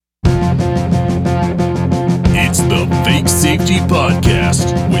Bank Safety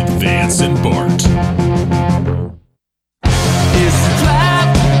Podcast with Vance and Bart. It's a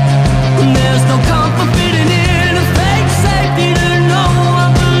trap, and there's no comfort fitting in a fake safety that no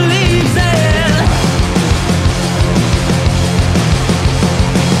one believes in.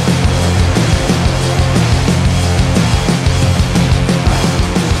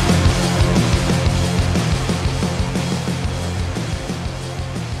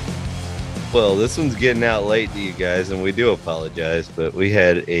 Well, this one's getting out late to you guys, and we do apologize, but we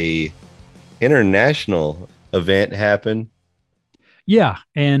had a international event happen. Yeah,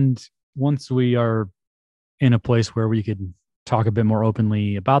 and once we are in a place where we could talk a bit more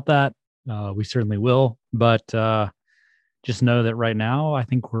openly about that, we certainly will. But just know that right now, I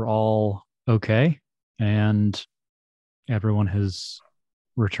think we're all okay, and everyone has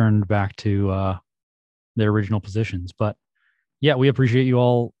returned back to their original positions. But yeah, we appreciate you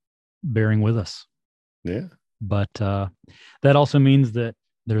all bearing with us. Yeah. But that also means that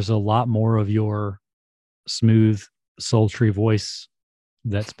there's a lot more of your smooth, sultry voice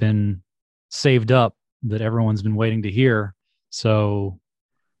that's been saved up that everyone's been waiting to hear. So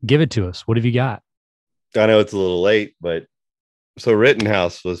give it to us. What have you got? I know it's a little late, but so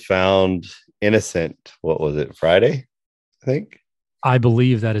Rittenhouse was found innocent. What was it? Friday, I think. I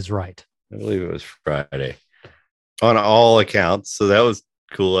believe that is right. I believe it was Friday on all accounts. So that was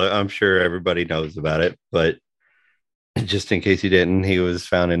cool. I'm sure everybody knows about it, but just in case you didn't, he was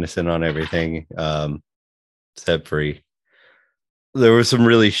found innocent on everything, set free. There were some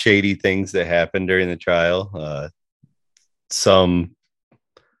really shady things that happened during the trial, some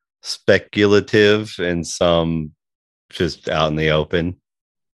speculative and some just out in the open,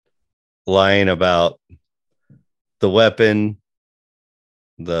 lying about the weapon,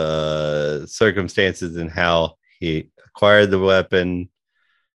 the circumstances and how he acquired the weapon.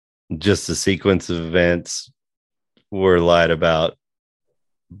 Just the sequence of events were lied about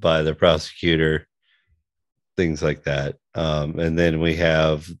by the prosecutor, things like that. And then we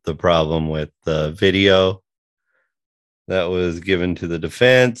have the problem with the video that was given to the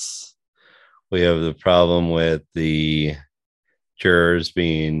defense. We have the problem with the jurors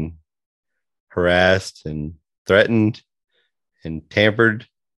being harassed and threatened and tampered,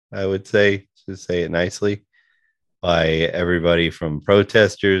 I would say, to say it nicely, by everybody from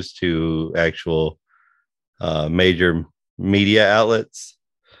protesters to actual major media outlets.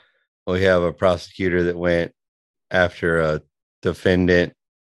 We have a prosecutor that went after a defendant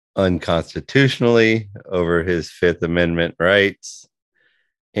unconstitutionally over his Fifth Amendment rights.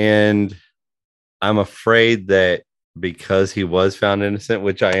 And I'm afraid that because he was found innocent,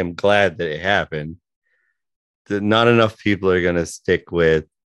 which I am glad that it happened, that not enough people are going to stick with,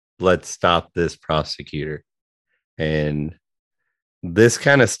 let's stop this prosecutor. And this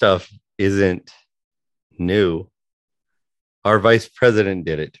kind of stuff isn't new. Our vice president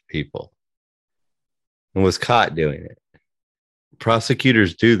did it to people and was caught doing it.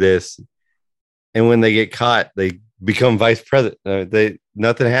 Prosecutors do this, and when they get caught, they become vice president.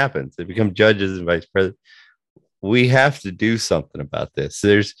 Nothing happens. They become judges and vice president. We have to do something about this.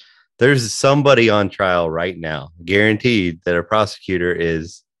 There's somebody on trial right now, guaranteed, that a prosecutor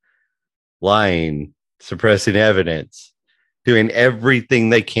is lying, suppressing evidence, doing everything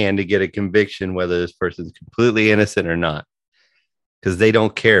they can to get a conviction, whether this person's completely innocent or not, because they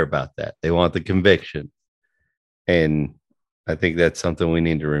don't care about that. They want the conviction. And I think that's something we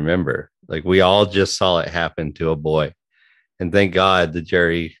need to remember. Like, we all just saw it happen to a boy, and thank God the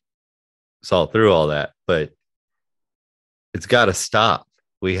jury saw through all that, but it's got to stop.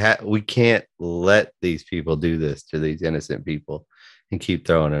 We can't let these people do this to these innocent people and keep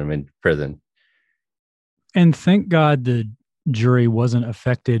throwing them in prison. And thank God the jury wasn't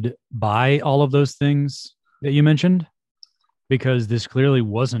affected by all of those things that you mentioned, because this clearly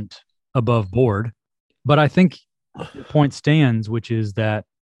wasn't above board. But I think the point stands, which is that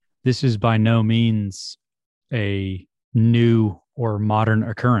this is by no means a new or modern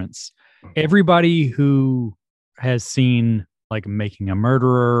occurrence. Everybody who has seen like Making a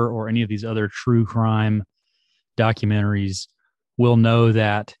Murderer or any of these other true crime documentaries will know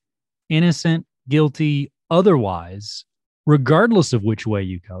that innocent, guilty, otherwise, regardless of which way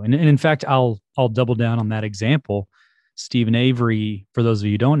you go. And in fact, I'll double down on that example. Stephen Avery, for those of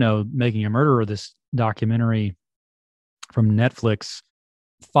you who don't know, Making a Murderer, this documentary from Netflix,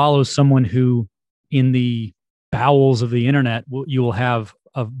 follows someone who, in the bowels of the internet, you will have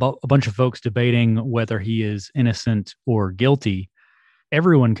a bunch of folks debating whether he is innocent or guilty.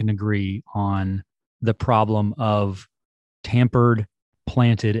 Everyone can agree on the problem of tampered,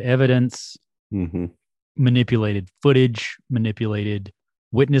 planted evidence, manipulated footage, manipulated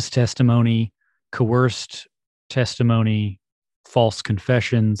witness testimony, coerced testimony, false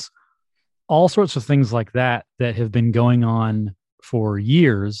confessions, all sorts of things like that that have been going on for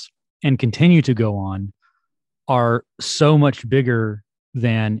years and continue to go on are so much bigger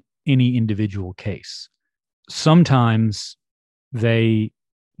than any individual case. Sometimes they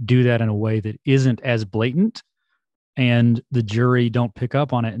do that in a way that isn't as blatant, and the jury don't pick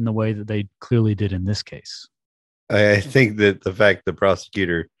up on it in the way that they clearly did in this case. I think that the fact the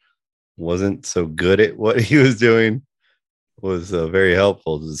prosecutor wasn't so good at what he was doing was very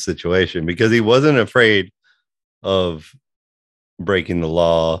helpful to the situation, because he wasn't afraid of breaking the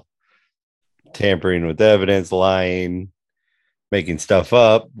law, tampering with evidence, lying, making stuff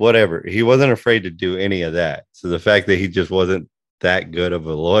up, whatever. He wasn't afraid to do any of that. So the fact that he just wasn't that good of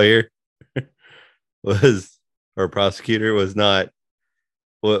a lawyer or prosecutor was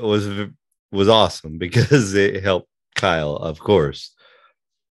awesome, because it helped Kyle, of course.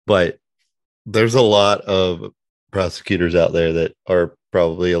 But there's a lot of prosecutors out there that are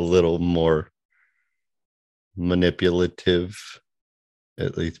probably a little more manipulative,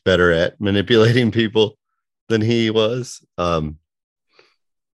 at least better at manipulating people than he was.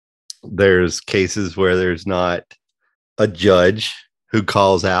 There's cases where there's not a judge who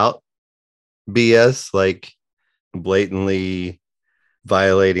calls out BS, like blatantly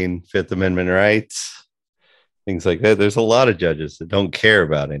violating Fifth Amendment rights, things like that. There's a lot of judges that don't care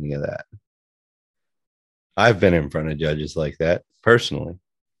about any of that. I've been in front of judges like that personally.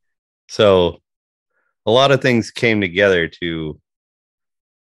 So a lot of things came together to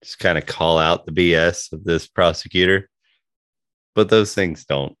just kind of call out the BS of this prosecutor. But those things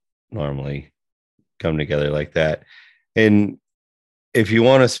don't normally come together like that. And if you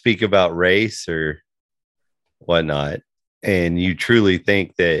want to speak about race or whatnot, and you truly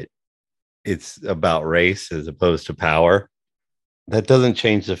think that it's about race as opposed to power, that doesn't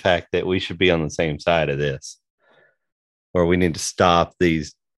change the fact that we should be on the same side of this, or we need to stop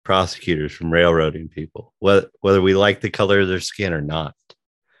these prosecutors from railroading people, whether we like the color of their skin or not,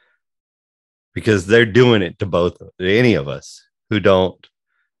 because they're doing it to any of us who don't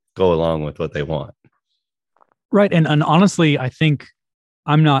go along with what they want. Right. And honestly, I think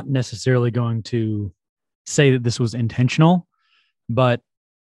I'm not necessarily going to say that this was intentional, but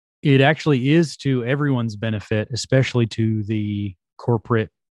it actually is to everyone's benefit, especially to the corporate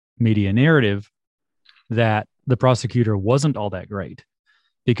media narrative, that the prosecutor wasn't all that great,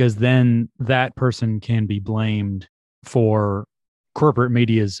 because then that person can be blamed for corporate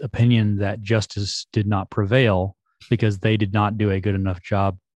media's opinion that justice did not prevail because they did not do a good enough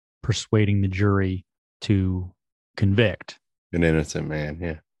job persuading the jury to convict An innocent man.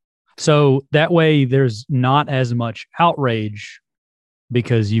 Yeah. So that way there's not as much outrage,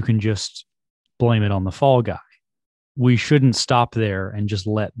 because you can just blame it on the fall guy. We shouldn't stop there and just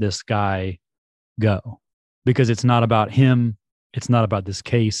let this guy go, because it's not about him. It's not about this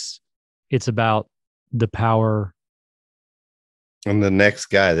case. It's about the power. And the next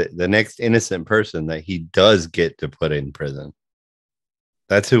guy, the next innocent person that he does get to put in prison.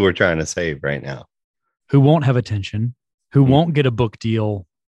 That's who we're trying to save right now. Who won't have attention, who won't get a book deal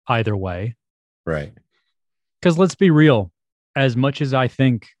either way. Right. Because let's be real, as much as I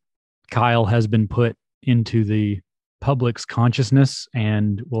think Kyle has been put into the public's consciousness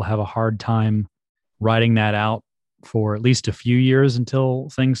and will have a hard time writing that out for at least a few years until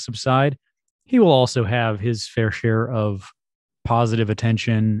things subside, he will also have his fair share of positive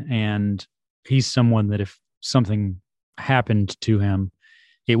attention. And he's someone that if something happened to him,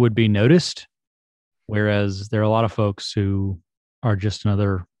 it would be noticed. Whereas there are a lot of folks who are just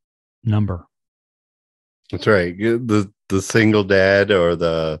another number. That's right. The single dad or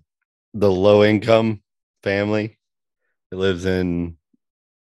the low income family that lives in,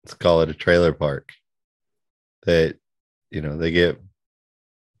 let's call it a trailer park, that, they get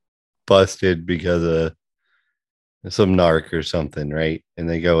busted because of some narc or something, right? And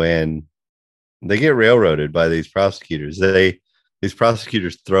they go in, they get railroaded by these prosecutors. These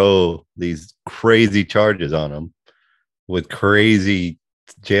prosecutors throw these crazy charges on them with crazy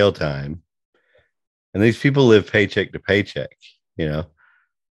jail time. And these people live paycheck to paycheck, and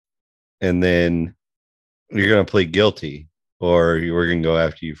then you're going to plead guilty, or we're going to go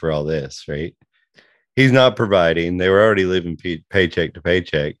after you for all this, right? He's not providing. They were already living paycheck to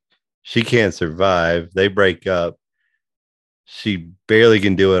paycheck. She can't survive. They break up. She barely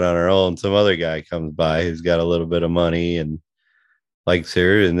can do it on her own. Some other guy comes by who's got a little bit of money and likes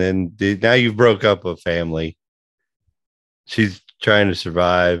her. And then now you've broke up a family. She's trying to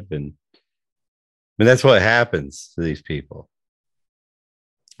survive. And that's what happens to these people.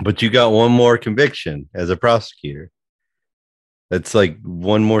 But you got one more conviction as a prosecutor. That's like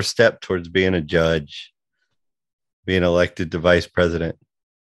one more step towards being a judge. being elected to vice president.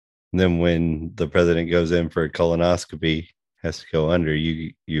 And then when the president goes in for a colonoscopy, has to go under,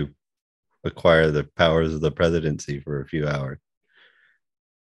 you acquire the powers of the presidency for a few hours.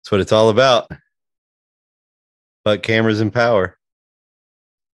 That's what it's all about. But cameras and power.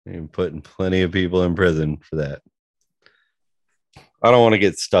 And putting plenty of people in prison for that. I don't want to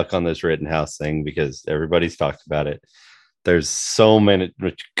get stuck on this Rittenhouse thing because everybody's talked about it. There's so much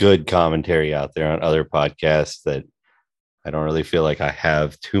good commentary out there on other podcasts that I don't really feel like I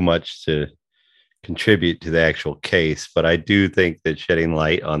have too much to contribute to the actual case. But I do think that shedding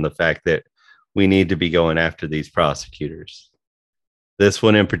light on the fact that we need to be going after these prosecutors. This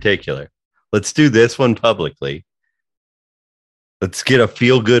one in particular. Let's do this one publicly. Let's get a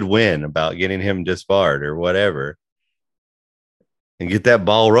feel-good win about getting him disbarred or whatever. And get that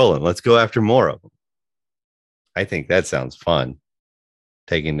ball rolling. Let's go after more of them. I think that sounds fun.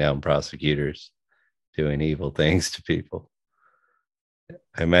 Taking down prosecutors, doing evil things to people.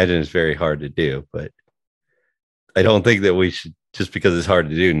 I imagine it's very hard to do, but I don't think that we should, just because it's hard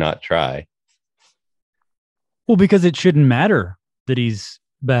to do, not try. Well, because it shouldn't matter that he's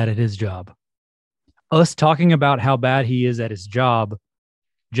bad at his job. Us talking about how bad he is at his job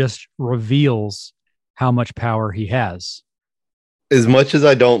just reveals how much power he has. As much as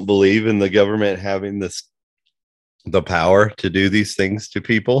I don't believe in the government having the power to do these things to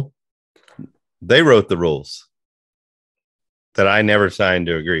people, they wrote the rules that I never signed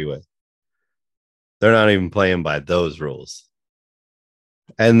to agree with. They're not even playing by those rules.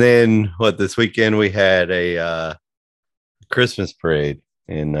 And then this weekend we had a Christmas parade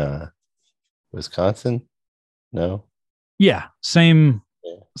in Wisconsin? No? Yeah, same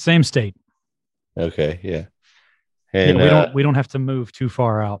state. Okay, yeah. And we don't have to move too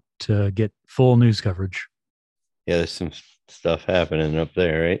far out to get full news coverage. Yeah, there's some stuff happening up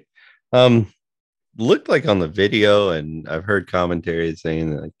there, right? Looked like on the video, and I've heard commentary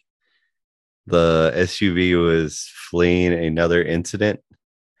saying that the SUV was fleeing another incident.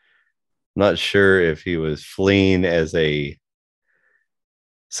 Not sure if he was fleeing as a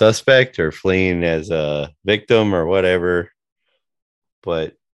suspect or fleeing as a victim or whatever,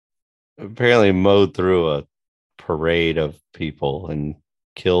 but apparently mowed through a parade of people and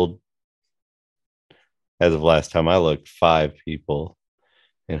killed, as of last time I looked, 5 people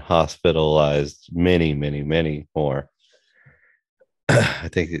and hospitalized many, many, many more. I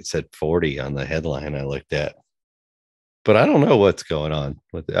think it said 40 on the headline I looked at, but I don't know what's going on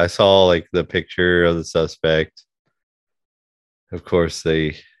with it. I saw like the picture of the suspect. Of course,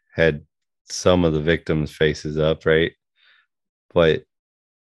 they had some of the victims' faces up, right? But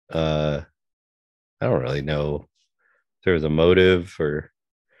I don't really know if there was a motive or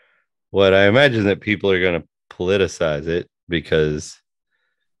what. I imagine that people are going to politicize it, because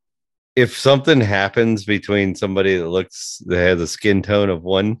if something happens between somebody that has a skin tone of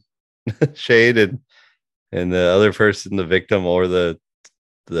one shade and the other person, the victim or the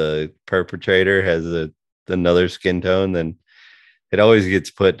perpetrator, has another skin tone, then it always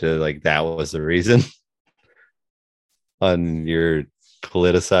gets put to like that was the reason on your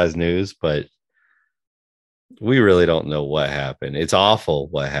politicized news. But we really don't know what happened. It's awful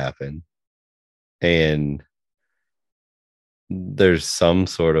what happened. And there's some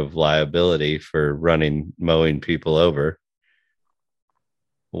sort of liability for mowing people over.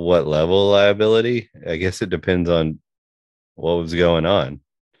 What level of liability? I guess it depends on what was going on.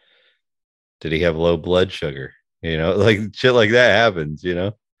 Did he have low blood sugar? Like shit like that happens,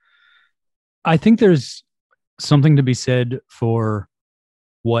 I think there's something to be said for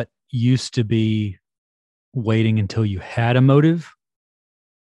what used to be waiting until you had a motive.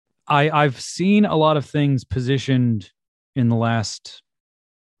 I've seen a lot of things positioned in the last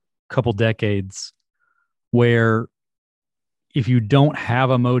couple decades where if you don't have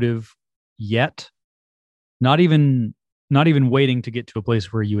a motive yet, not even waiting to get to a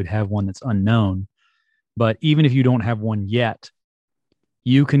place where you would have one that's unknown, but even if you don't have one yet,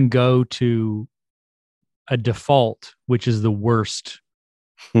 you can go to a default, which is the worst,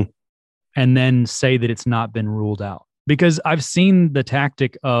 and then say that it's not been ruled out. Because I've seen the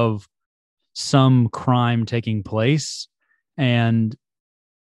tactic of some crime taking place and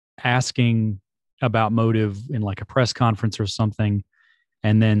asking about motive in like a press conference or something,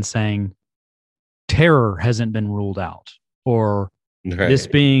 and then saying terror hasn't been ruled out, or right, this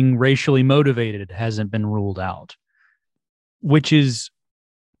being racially motivated hasn't been ruled out, which is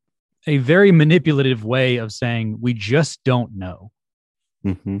a very manipulative way of saying we just don't know.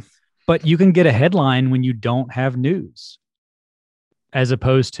 Mm-hmm. But you can get a headline when you don't have news, as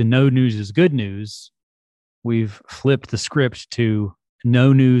opposed to no news is good news. We've flipped the script to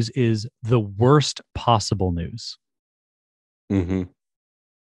no news is the worst possible news. Mm-hmm.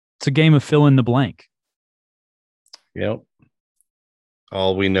 It's a game of fill in the blank. Yep.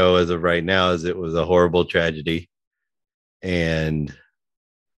 All we know as of right now is it was a horrible tragedy. And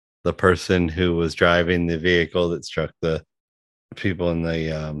the person who was driving the vehicle that struck the people in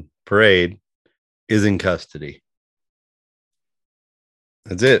the parade is in custody.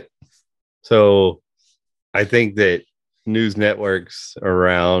 That's it. So I think that news networks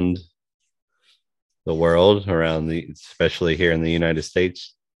around the world, especially here in the United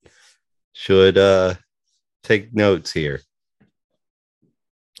States, should take notes here.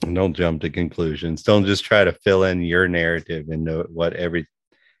 And don't jump to conclusions. Don't just try to fill in your narrative and know what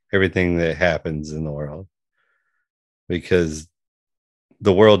everything that happens in the world, because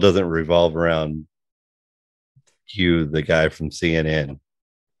the world doesn't revolve around you, the guy from CNN,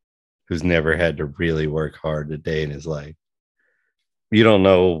 who's never had to really work hard a day in his life. You don't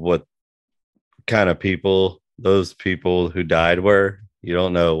know what kind of people those people who died were. You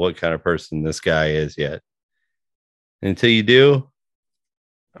don't know what kind of person this guy is yet. Until you do,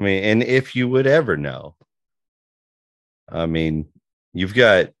 I mean, and if you would ever know, I mean, you've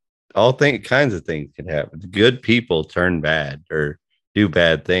got kinds of things can happen. Good people turn bad or do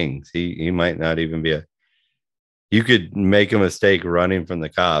bad things. He might not even be you could make a mistake running from the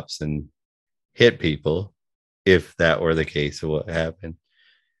cops and hit people if that were the case of what happened.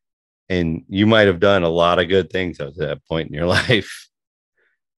 And you might have done a lot of good things up to that point in your life.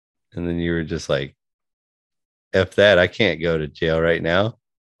 And then you were just like, F that, I can't go to jail right now.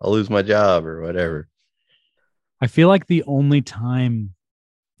 I'll lose my job or whatever. I feel like the only time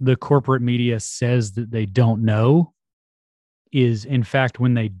the corporate media says that they don't know is, in fact,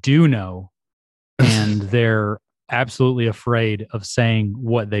 when they do know and they're absolutely afraid of saying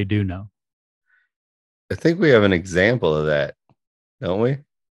what they do know. I think we have an example of that, don't we?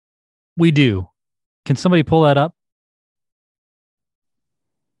 We do. Can somebody pull that up?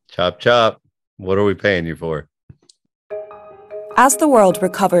 Chop, chop. What are we paying you for? As the world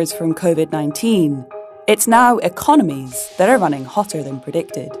recovers from COVID-19, it's now economies that are running hotter than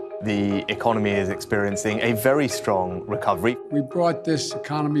predicted. The economy is experiencing a very strong recovery. We brought this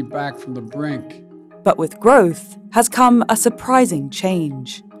economy back from the brink. But with growth has come a surprising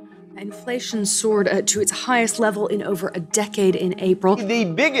change. Inflation soared to its highest level in over a decade in April. The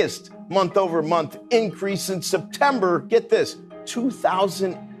biggest month-over-month increase in September, get this,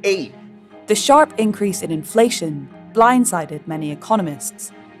 2008. The sharp increase in inflation blindsided many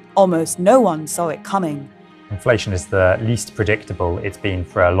economists. Almost no one saw it coming. Inflation is the least predictable it's been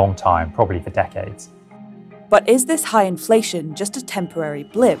for a long time, probably for decades. But is this high inflation just a temporary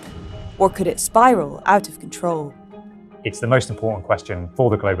blip, or could it spiral out of control? It's the most important question for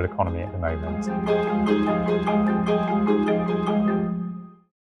the global economy at the moment.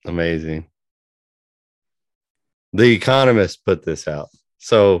 Amazing. The Economist put this out.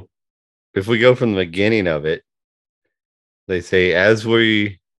 So if we go from the beginning of it, they say as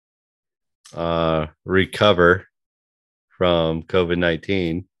we recover from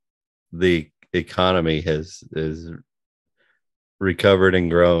COVID-19, the economy is recovered and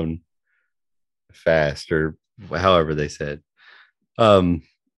grown fast, or however they said. A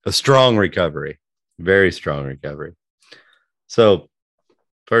strong recovery, very strong recovery. So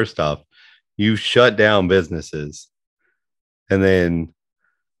first off, you shut down businesses, and then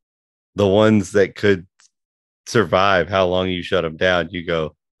the ones that could survive how long you shut them down, you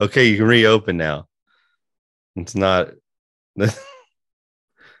go, okay, you can reopen now. It's not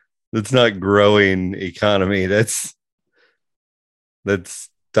that's not growing economy. That's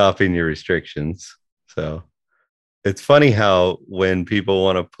stopping your restrictions. So it's funny how when people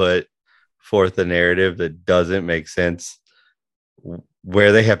want to put forth a narrative that doesn't make sense,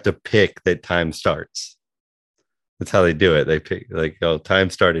 where they have to pick that time starts. That's how they do it. They pick like, oh, time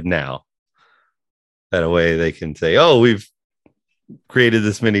started now. That way they can say, oh, we've created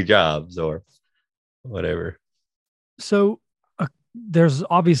this many jobs or whatever. So there's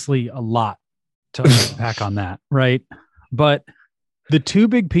obviously a lot to unpack on that, right? But the two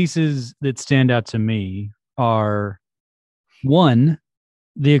big pieces that stand out to me are, one,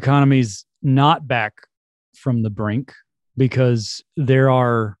 the economy's not back from the brink because there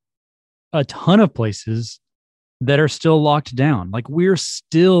are a ton of places that are still locked down. Like, we're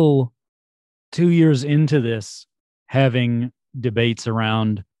still 2 years into this having debates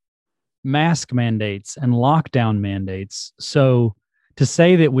around mask mandates and lockdown mandates. So to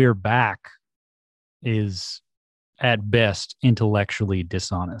say that we're back is at best intellectually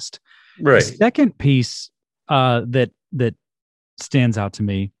dishonest. Right. The second piece that stands out to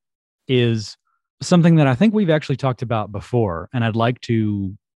me is something that I think we've actually talked about before, and I'd like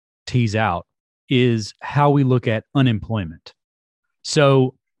to tease out, is how we look at unemployment.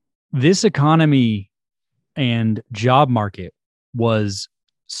 So this economy and job market was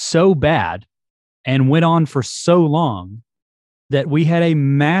so bad and went on for so long that we had a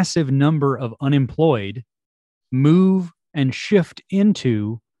massive number of unemployed move and shift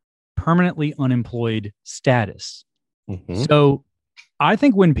into permanently unemployed status. Mhm. So I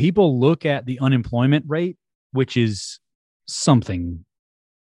think when people look at the unemployment rate, which is something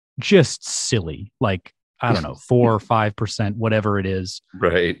just silly, like, I don't know, 4 or 5%, whatever it is,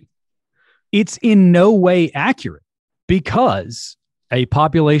 Right. it's in no way accurate, because a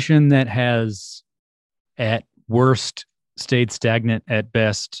population that has at worst stayed stagnant, at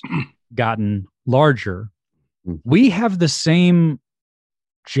best gotten larger, we have the same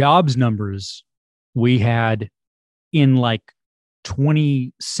jobs numbers we had in like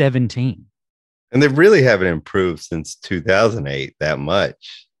 2017. And they really haven't improved since 2008 that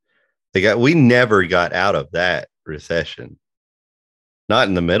much. We never got out of that recession. Not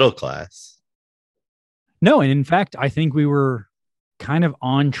in the middle class. No, and in fact, I think we were kind of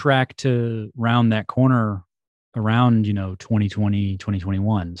on track to round that corner around, 2020,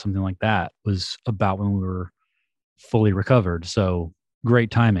 2021, something like that was about when we were fully recovered. So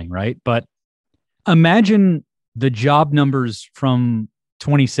great timing, right? But imagine the job numbers from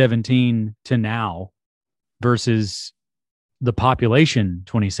 2017 to now versus the population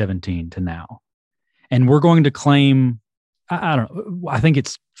 2017 to now. And we're going to claim, I don't know, I think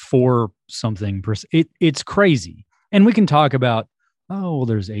it's 4 something percent. It's crazy. And we can talk about, oh, well,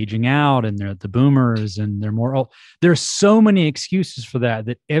 there's aging out and they're the boomers and they're more old. There's so many excuses for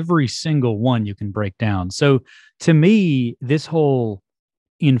that every single one you can break down. So to me, this whole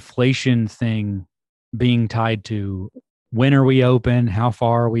inflation thing being tied to when are we open, how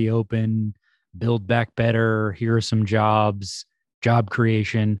far are we open, build back better, here are some jobs, job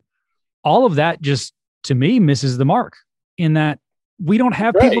creation, all of that just, to me, misses the mark in that we don't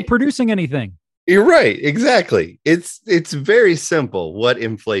have people producing anything. You're right. Exactly. It's very simple what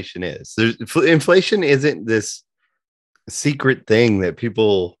inflation is. Inflation isn't this secret thing that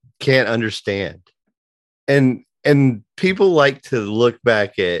people can't understand. And people like to look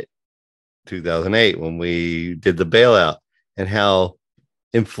back at 2008 when we did the bailout and how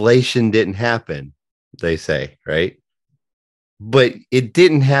inflation didn't happen, they say, right? But it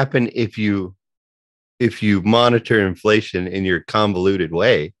didn't happen if you monitor inflation in your convoluted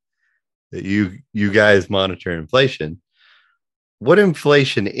way that you guys monitor inflation. What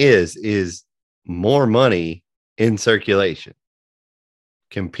inflation is more money in circulation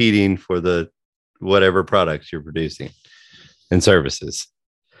competing for the whatever products you're producing and services.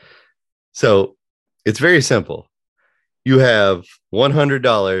 So it's very simple. You have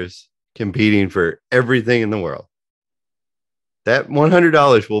 $100 competing for everything in the world. That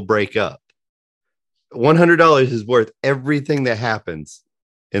 $100 will break up. $100 is worth everything that happens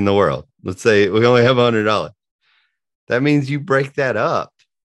in the world. Let's say we only have $100. That means you break that up.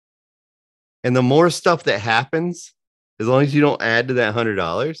 And the more stuff that happens, as long as you don't add to that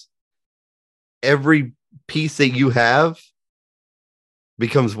 $100, every piece that you have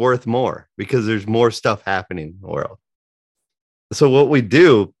becomes worth more because there's more stuff happening in the world. So what we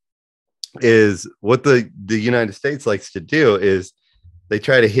do is what the United States likes to do is they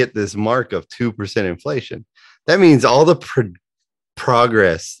try to hit this mark of 2% inflation. That means all the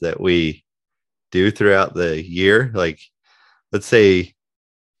progress that we do throughout the year, like let's say,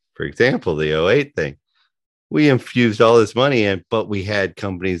 for example, the 2008 thing, we infused all this money in, but we had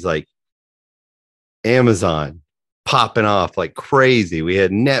companies like Amazon popping off like crazy. We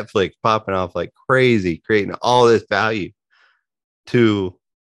had Netflix popping off like crazy, creating all this value to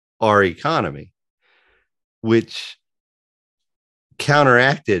our economy, which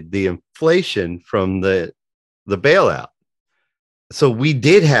counteracted the inflation from the bailout. So we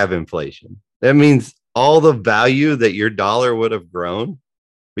did have inflation. That means all the value that your dollar would have grown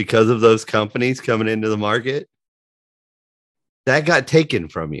because of those companies coming into the market, that got taken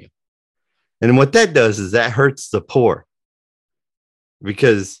from you. And what that does is that hurts the poor,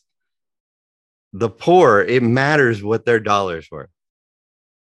 because the poor, it matters what their dollar's worth.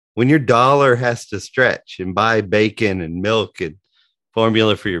 When your dollar has to stretch and buy bacon and milk and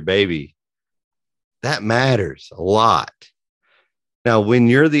formula for your baby, that matters a lot. Now, when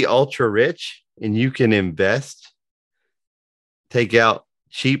you're the ultra rich and you can invest, take out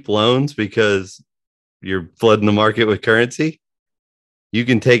cheap loans because you're flooding the market with currency, you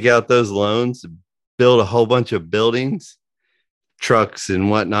can take out those loans, build a whole bunch of buildings, trucks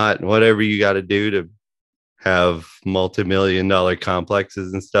and whatnot, whatever you got to do to have multi-million-dollar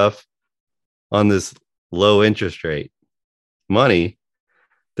complexes and stuff on this low interest rate money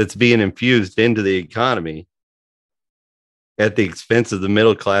that's being infused into the economy. at the expense of the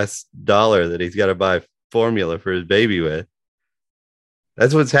middle class dollar that he's got to buy formula for his baby with.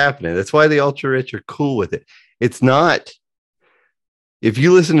 That's what's happening. That's why the ultra rich are cool with it. It's not. If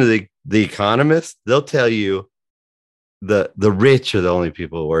you listen to the economists, they'll tell you the rich are the only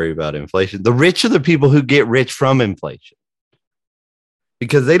people who worry about inflation. The rich are the people who get rich from inflation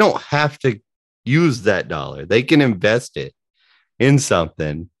because they don't have to use that dollar. They can invest it in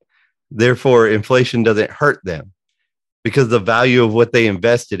something. Therefore, inflation doesn't hurt them because the value of what they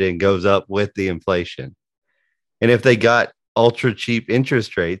invested in goes up with the inflation. And if they got ultra cheap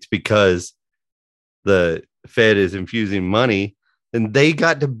interest rates because the Fed is infusing money, then they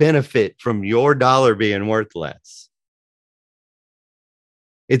got to benefit from your dollar being worth less.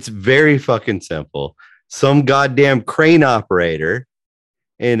 It's very fucking simple. Some goddamn crane operator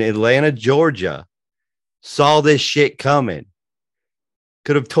in Atlanta, Georgia, saw this shit coming,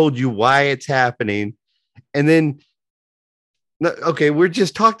 could have told you why it's happening. And then, okay, we're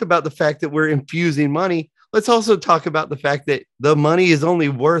just talked about the fact that we're infusing money. Let's also talk about the fact that the money is only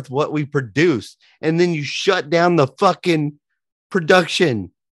worth what we produce. And then you shut down the fucking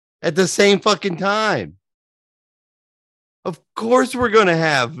production at the same fucking time. Of course we're going to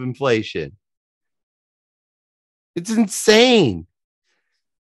have inflation. It's insane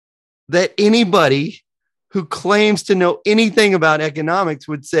that anybody who claims to know anything about economics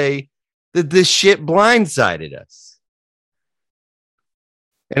would say that this shit blindsided us.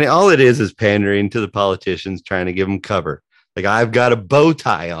 And all it is pandering to the politicians, trying to give them cover. Like, I've got a bow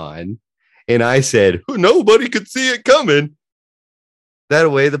tie on, and I said, nobody could see it coming.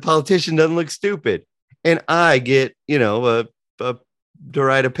 That way, the politician doesn't look stupid. And I get, to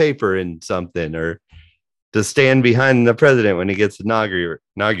write a paper in something or to stand behind the president when he gets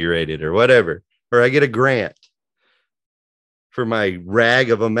inaugurated or whatever. Or I get a grant for my rag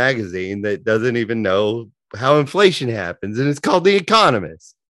of a magazine that doesn't even know how inflation happens. And it's called The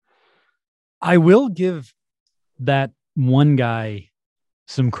Economist. I will give that one guy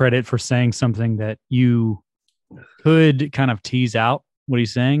some credit for saying something that you could kind of tease out what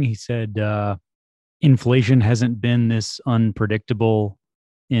he's saying. He said inflation hasn't been this unpredictable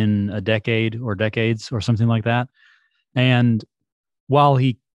in a decade or decades or something like that. And while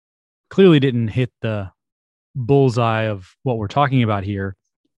he clearly didn't hit the bullseye of what we're talking about here,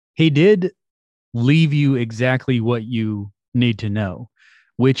 he did leave you exactly what you need to know,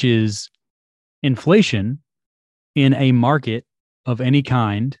 which is inflation in a market of any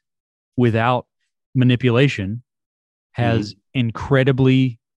kind without manipulation has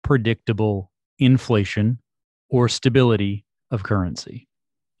incredibly predictable inflation or stability of currency.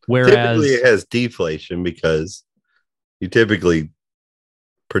 Whereas typically it has deflation because you typically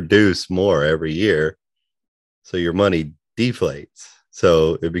produce more every year. So your money deflates.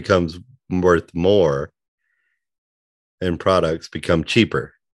 So it becomes worth more and products become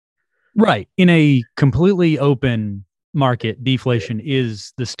cheaper. Right. In a completely open market, deflation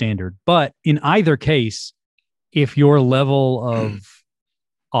is the standard. But in either case, if your level of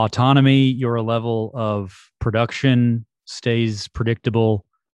autonomy, your level of production stays predictable,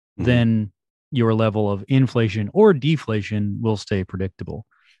 then your level of inflation or deflation will stay predictable.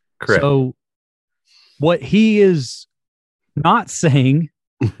 Correct. So what he is not saying,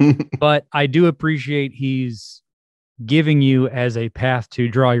 but I do appreciate he's giving you as a path to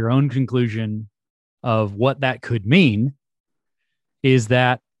draw your own conclusion of what that could mean, is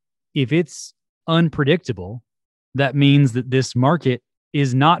that if it's unpredictable, that means that this market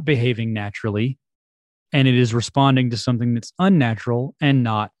is not behaving naturally and it is responding to something that's unnatural and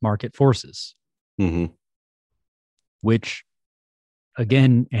not market forces. Which,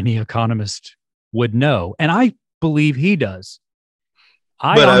 again, any economist would know. And I believe he does.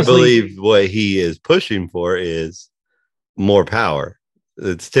 I believe what he is pushing for is more power.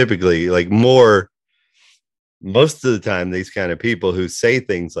 It's typically like more. Most of the time, these kind of people who say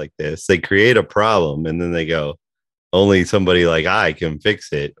things like this, they create a problem and then they go, only somebody like I can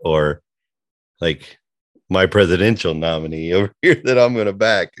fix it. Or like my presidential nominee over here that I'm going to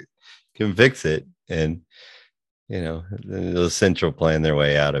back can fix it. And, they'll central plan their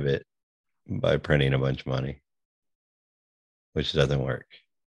way out of it by printing a bunch of money, which doesn't work.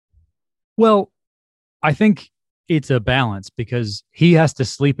 Well, I think it's a balance because he has to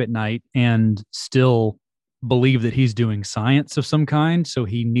sleep at night and still believe that he's doing science of some kind. So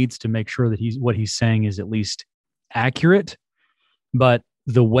he needs to make sure that what he's saying is at least accurate. But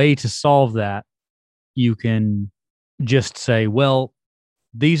the way to solve that, you can just say, well,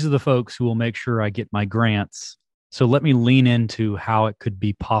 these are the folks who will make sure I get my grants. So let me lean into how it could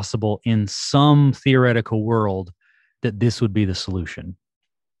be possible in some theoretical world that this would be the solution.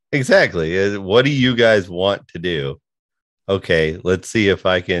 Exactly. What do you guys want to do? okay, let's see if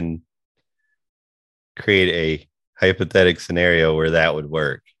I can create a hypothetical scenario where that would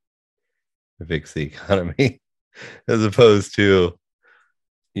work to fix the economy, as opposed to,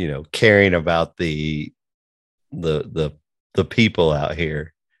 caring about the people out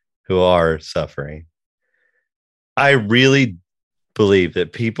here who are suffering. I really believe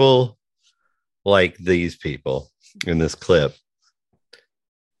that people like these people in this clip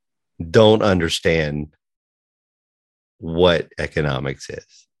don't understand what economics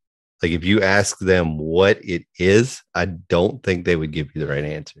is. Like, if you ask them what it is, I don't think they would give you the right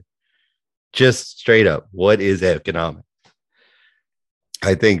answer. Just straight up, what is economics?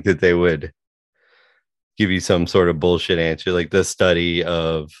 I think that they would give you some sort of bullshit answer, like the study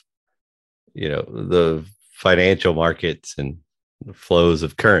of, the financial markets and the flows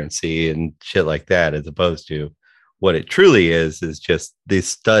of currency and shit like that, as opposed to what it truly is just the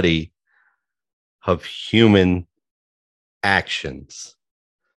study of human actions.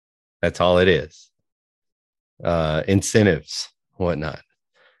 That's all it is. Incentives, whatnot.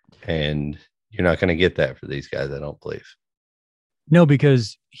 And you're not going to get that for these guys, I don't believe. No,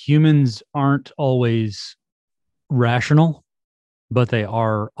 because humans aren't always rational, but they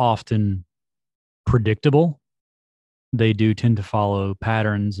are often predictable. They do tend to follow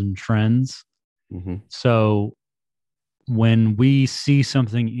patterns and trends. Mm-hmm. So when we see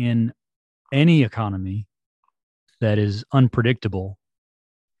something in any economy that is unpredictable,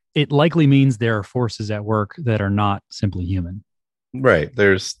 it likely means there are forces at work that are not simply human. Right.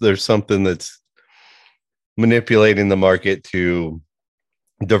 There's something that's manipulating the market to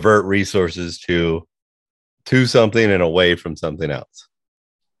divert resources to something and away from something else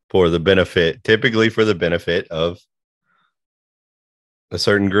typically for the benefit of a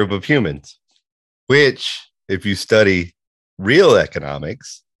certain group of humans, which, if you study real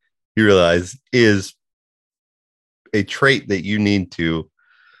economics, you realize is a trait that you need to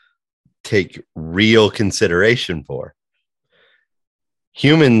take real consideration for.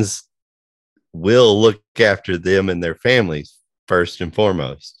 Humans will look after them and their families first and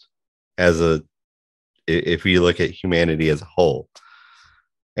foremost, if you look at humanity as a whole.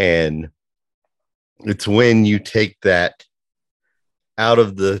 And it's when you take that out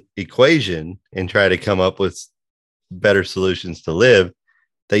of the equation and try to come up with better solutions to live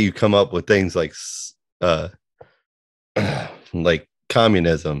that you come up with things like like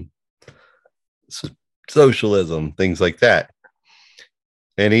communism, socialism, things like that,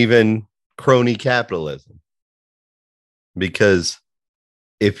 and even crony capitalism. Because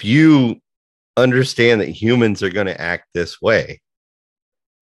if you understand that humans are going to act this way,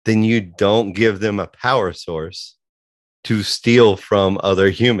 then you don't give them a power source to steal from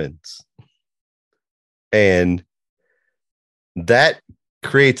other humans. And that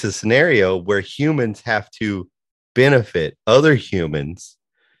creates a scenario where humans have to benefit other humans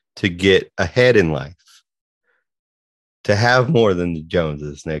to get ahead in life, to have more than the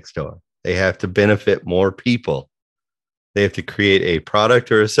Joneses next door. They have to benefit more people. They have to create a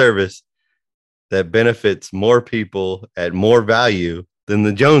product or a service that benefits more people at more value than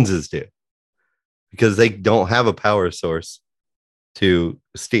the Joneses do, because they don't have a power source to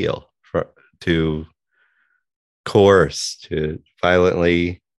steal, to coerce, to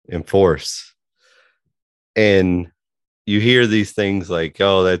violently enforce. And you hear these things like,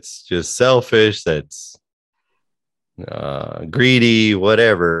 oh, that's just selfish, that's greedy,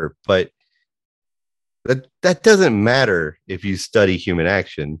 whatever. But that doesn't matter if you study human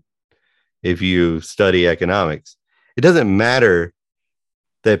action, if you study economics. It doesn't matter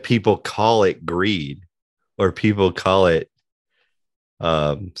that people call it greed or people call it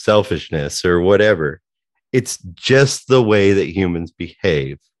selfishness or whatever. It's just the way that humans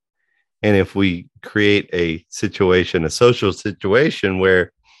behave. And if we create a social situation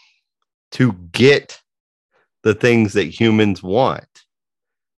where to get the things that humans want,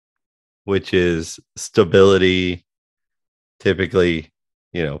 which is stability, typically,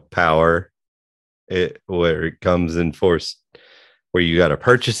 power, where it comes in force, where you got to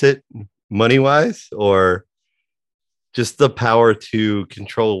purchase it money wise, or just the power to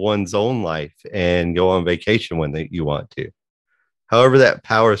control one's own life and go on vacation when you want to. However, that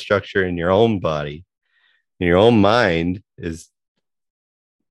power structure in your own body, in your own mind is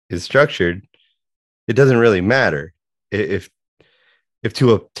structured, it doesn't really matter. If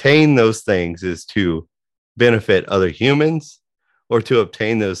to obtain those things is to benefit other humans, or to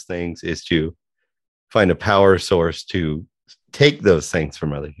obtain those things is to find a power source to take those things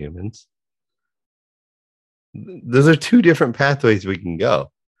from other humans, those are two different pathways we can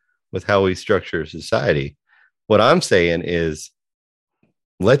go with how we structure society. What I'm saying is,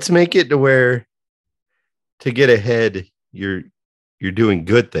 let's make it to where to get ahead you're doing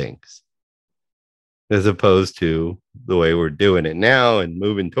good things, as opposed to the way we're doing it now and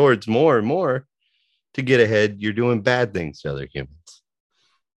moving towards more and more to get ahead. You're doing bad things to other humans.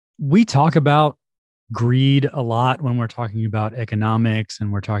 We talk about greed a lot when we're talking about economics,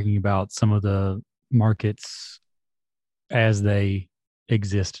 and we're talking about some of the markets as they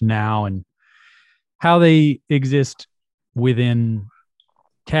exist now and how they exist within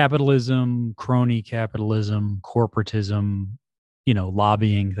capitalism, crony capitalism, corporatism,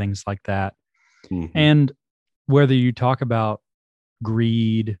 lobbying, things like that. Mm-hmm. And whether you talk about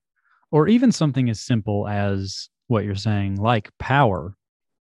greed or even something as simple as what you're saying, like power,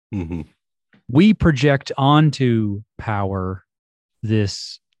 Mm-hmm. we project onto power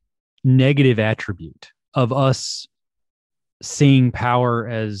this negative attribute of us seeing power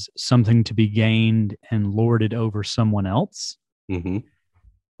as something to be gained and lorded over someone else. Mm-hmm.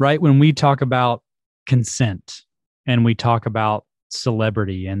 Right? When we talk about consent and we talk about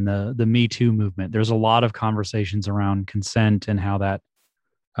celebrity and the Me Too movement, there's a lot of conversations around consent and how that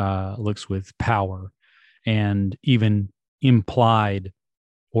looks with power and even implied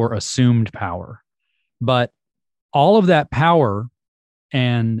or assumed power. But all of that power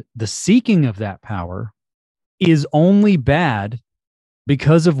and the seeking of that power is only bad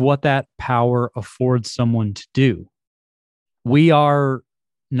because of what that power affords someone to do. We are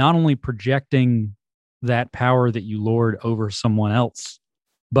not only projecting that power that you lord over someone else,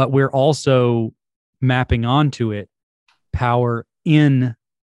 but we're also mapping onto it power in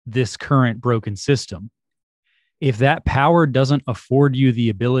this current broken system. If that power doesn't afford you the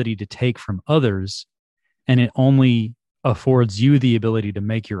ability to take from others, and it only affords you the ability to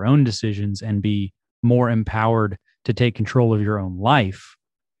make your own decisions and be more empowered to take control of your own life,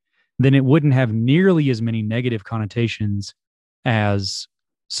 then it wouldn't have nearly as many negative connotations as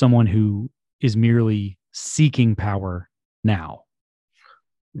someone who is merely seeking power now.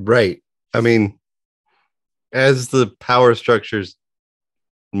 Right. I mean, as the power structures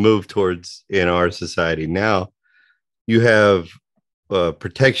move towards in our society now, you have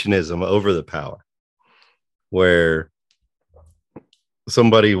protectionism over the power, where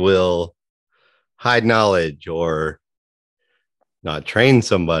somebody will hide knowledge or not train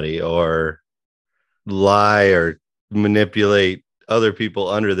somebody or lie or manipulate other people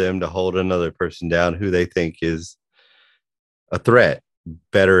under them to hold another person down who they think is a threat,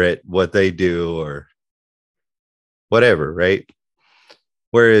 better at what they do or whatever, right?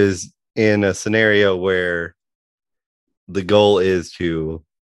 Whereas in a scenario where the goal is the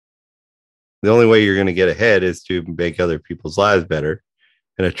only way you're going to get ahead is to make other people's lives better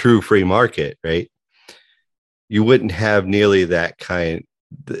in a true free market, right? You wouldn't have nearly that kind,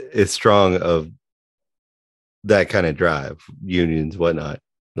 as strong of that kind of drive, unions, whatnot,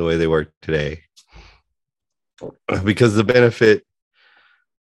 the way they work today, because the benefit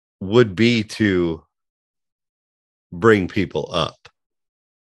would be to bring people up,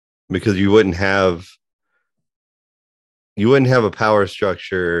 because you wouldn't have a power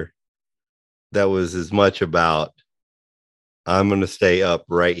structure that was as much about I'm going to stay up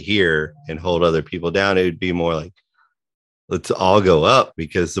right here and hold other people down. It would be more like, let's all go up,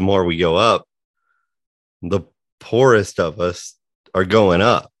 because the more we go up, the poorest of us are going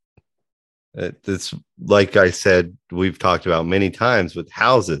up. It's like I said, we've talked about many times with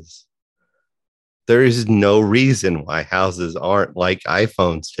houses. There is no reason why houses aren't like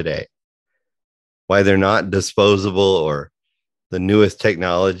iPhones today, why they're not disposable or the newest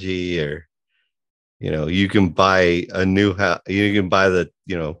technology, or you can buy a new house. You can buy the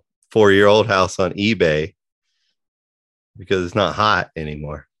 4-year-old house on eBay because it's not hot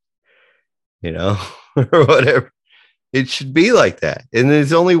anymore, or whatever. It should be like that. And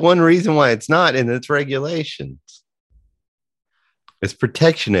there's only one reason why it's not, and it's regulations. It's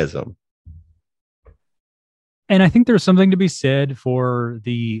protectionism. And I think there's something to be said for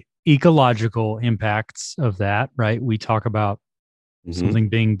the ecological impacts of that, right? We talk about something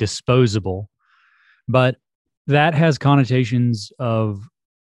being disposable, but that has connotations of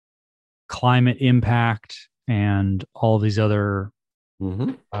climate impact and all these other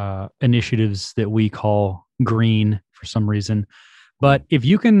initiatives that we call green for some reason. But if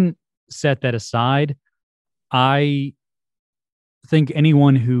you can set that aside, I think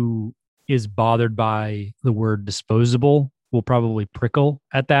anyone who is bothered by the word disposable will probably prickle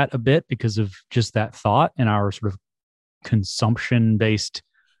at that a bit because of just that thought and our sort of consumption-based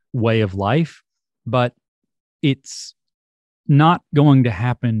way of life. But it's not going to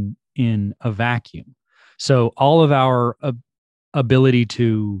happen in a vacuum. So all of our ability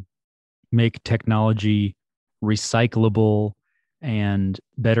to make technology recyclable and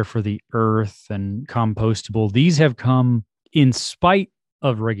better for the earth and compostable. These have come in spite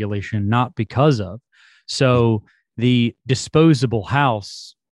of regulation, not because of. So the disposable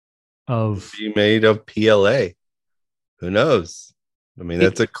house of Be made of PLA. Who knows? I mean,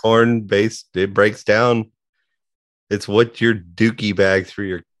 that's a corn based, it breaks down. It's what your dookie bags for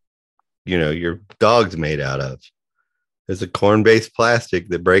your dog's made out of. It's a corn based plastic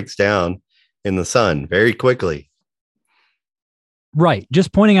that breaks down in the sun very quickly. right.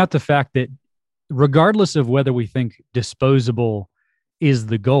 Just pointing out the fact that regardless of whether we think disposable is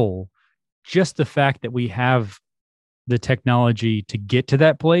the goal, just the fact that we have the technology to get to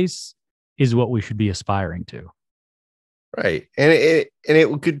that place is what we should be aspiring to. Right. And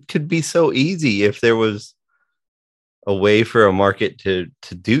it could be so easy if there was a way for a market to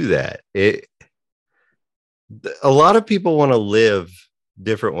do that. A lot of people want to live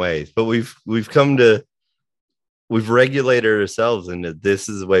different ways, but we've regulated ourselves into this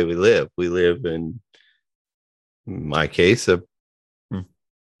is the way we live. We live in my case, a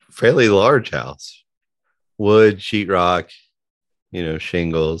fairly large house, wood, sheetrock,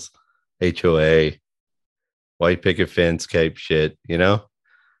 shingles, HOA, white picket fence type shit,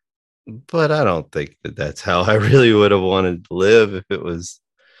 but I don't think that that's how I really would have wanted to live if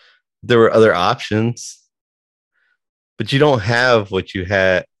there were other options. But you don't have what you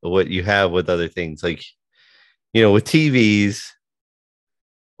have with other things, like, with TVs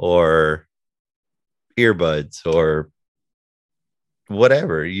or earbuds or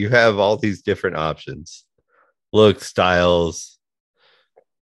whatever. You have all these different options, looks, styles.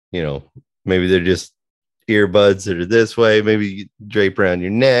 Maybe they're just earbuds that are this way. Maybe you drape around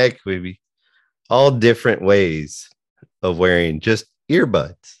your neck. Maybe all different ways of wearing just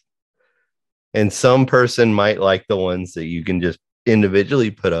earbuds. And some person might like the ones that you can just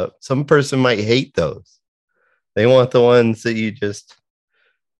individually put up. Some person might hate those. They want the ones that you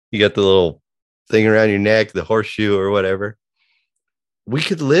got the little thing around your neck, the horseshoe or whatever. We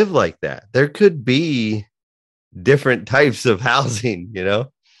could live like that. There could be different types of housing,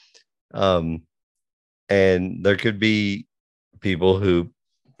 and there could be people who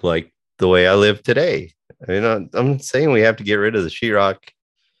like the way I live today. I mean, I'm saying we have to get rid of the sheetrock,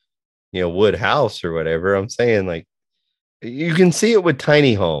 wood house or whatever. I'm saying, like, you can see it with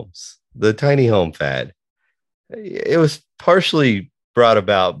tiny homes, the tiny home fad. It was partially brought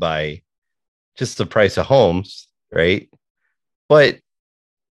about by just the price of homes, right? But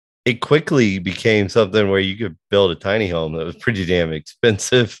it quickly became something where you could build a tiny home that was pretty damn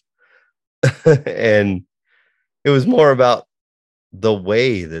expensive. And it was more about the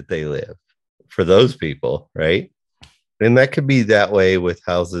way that they live for those people, right? And that could be that way with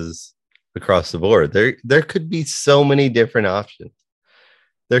houses across the board. There could be so many different options.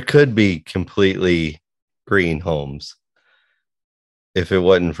 There could be completely green homes if it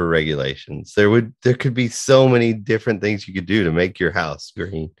wasn't for regulations. There could be so many different things you could do to make your house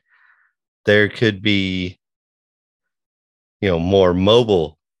green. There could be, more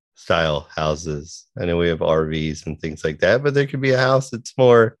mobile style houses. I know we have RVs and things like that, but there could be a house that's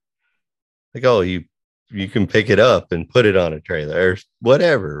more like, oh, you can pick it up and put it on a trailer or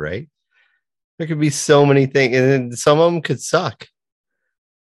whatever, right? There could be so many things, and some of them could suck.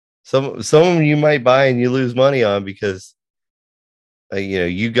 Some of them you might buy and you lose money on because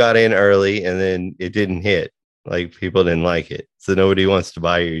you got in early and then it didn't hit. Like, people didn't like it, so nobody wants to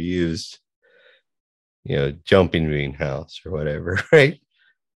buy your used, jumping bean house or whatever, right?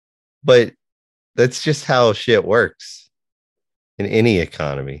 But that's just how shit works in any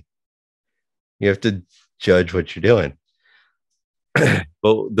economy. You have to judge what you're doing.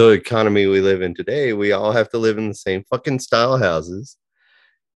 But the economy we live in today, we all have to live in the same fucking style houses.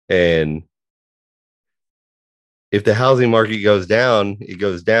 And if the housing market goes down, it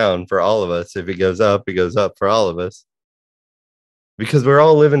goes down for all of us. If it goes up for all of us. Because we're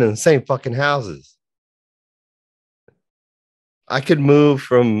all living in the same fucking houses. I could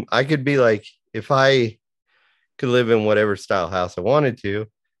be like, if I could live in whatever style house I wanted to,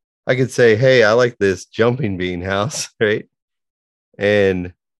 I could say, hey, I like this jumping bean house, right?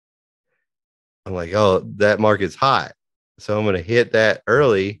 And I'm like, oh, that market's hot. So I'm going to hit that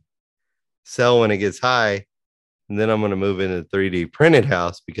early, sell when it gets high, and then I'm going to move into the 3D printed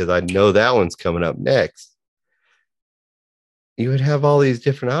house because I know that one's coming up next. You would have all these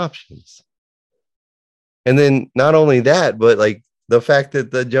different options. And then not only that, but like the fact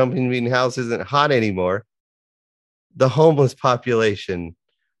that the jumping bean house isn't hot anymore, the homeless population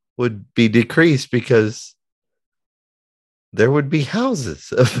would be decreased because there would be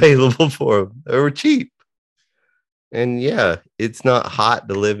houses available for them that were cheap. And yeah, it's not hot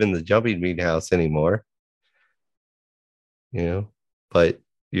to live in the jumping bean house anymore. but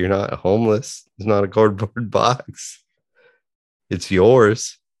you're not homeless. It's not a cardboard box. It's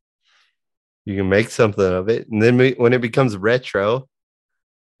yours. You can make something of it. And then when it becomes retro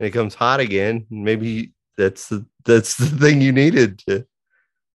and it becomes hot again, maybe that's the thing you needed to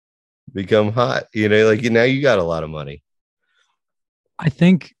become hot. You know, like now you got a lot of money. I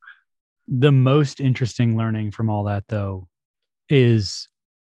think the most interesting learning from all that, though, is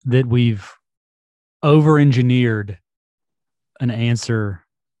that we've over-engineered an answer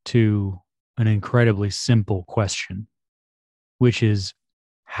to an incredibly simple question, which is,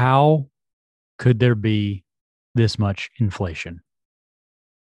 how could there be this much inflation?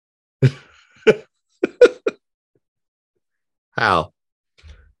 How?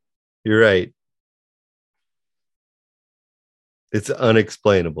 You're right. It's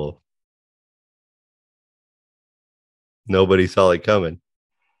unexplainable. Nobody saw it coming.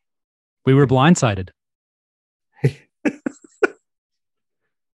 We were blindsided.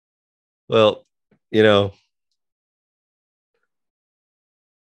 Well, you know,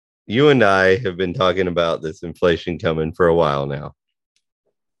 you and I have been talking about this inflation coming for a while now.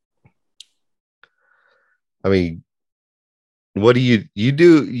 I mean, what do?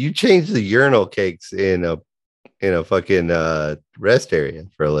 You change the urinal cakes in a fucking rest area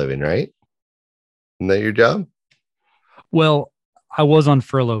for a living, right? Isn't that your job? Well, I was on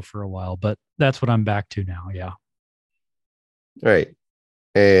furlough for a while, but that's what I'm back to now. Yeah. Right.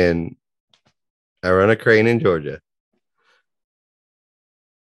 And I run a crane in Georgia.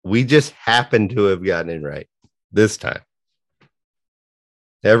 We just happen to have gotten it right this time.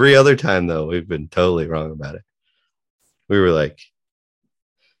 Every other time, though, we've been totally wrong about it. We were like,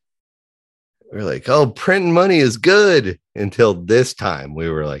 oh, printing money is good. Until this time, we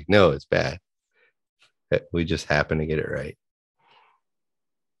were like, no, it's bad. We just happen to get it right.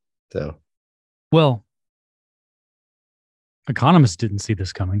 So, well, economists didn't see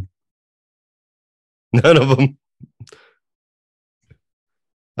this coming. None of them.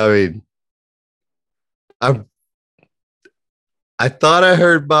 I mean, I thought I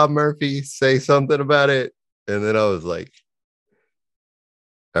heard Bob Murphy say something about it, and then I was like,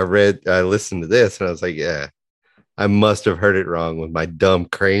 I listened to this, and I was like, yeah, I must have heard it wrong with my dumb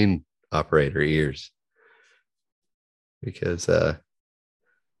crane operator ears, because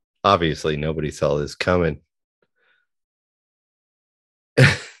obviously nobody saw this coming.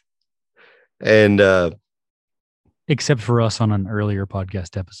 And except for us on an earlier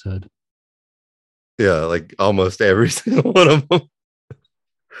podcast episode. Yeah, like almost every single one of them.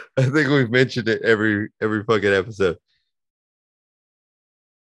 I think we've mentioned it every fucking episode.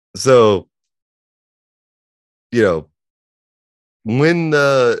 So, you know, when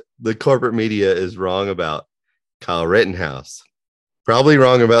the corporate media is wrong about Kyle Rittenhouse, probably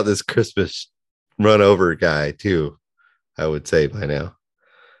wrong about this Christmas run over guy too, I would say by now.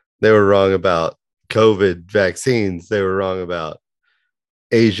 They were wrong about COVID vaccines. They were wrong about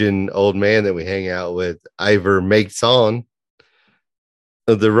Asian old man that we hang out with, Ivor Makeson.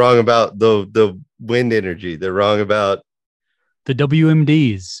 They're wrong about the wind energy. They're wrong about the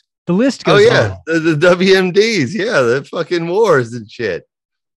WMDs. The list goes on. The WMDs. Yeah, the fucking wars and shit.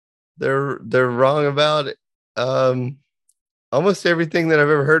 They're wrong about almost everything that I've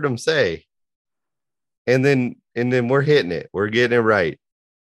ever heard them say. And then we're hitting it. We're getting it right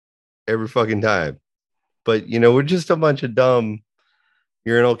every fucking time. But you know, we're just a bunch of dumb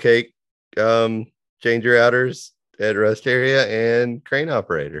urinal cake changer outers at rest area and crane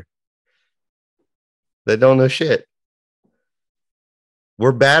operator that don't know shit.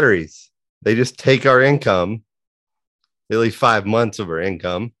 We're batteries. They just take our income, at least 5 months of our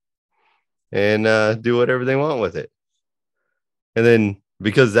income, and do whatever they want with it. And then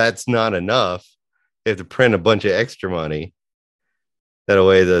because that's not enough, they have to print a bunch of extra money. That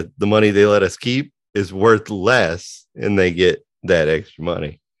way the money they let us keep is worth less, and they get that extra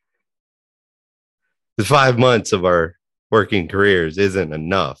money. The 5 months of our working careers isn't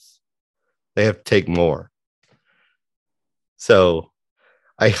enough. They have to take more. So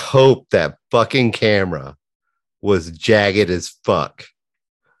I hope that fucking camera was jagged as fuck.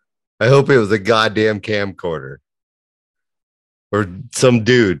 I hope it was a goddamn camcorder. Or some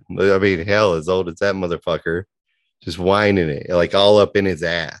dude, I mean, hell, as old as that motherfucker, just whining it, like all up in his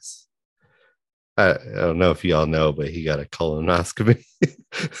ass. I don't know if y'all know, but he got a colonoscopy.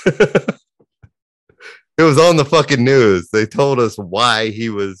 It was on the fucking news. They told us why he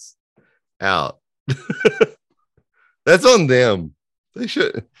was out. That's on them. They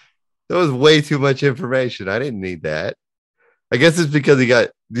should. That was way too much information. I didn't need that. I guess it's because he got.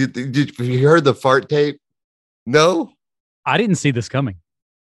 Did you heard the fart tape? No, I didn't see this coming.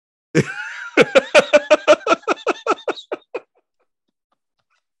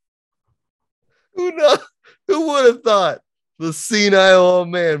 Who would have thought the senile old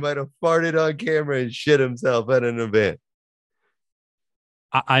man might have farted on camera and shit himself at an event?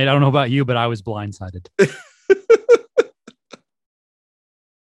 I don't know about you, but I was blindsided.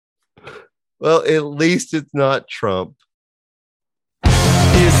 Well, at least it's not Trump.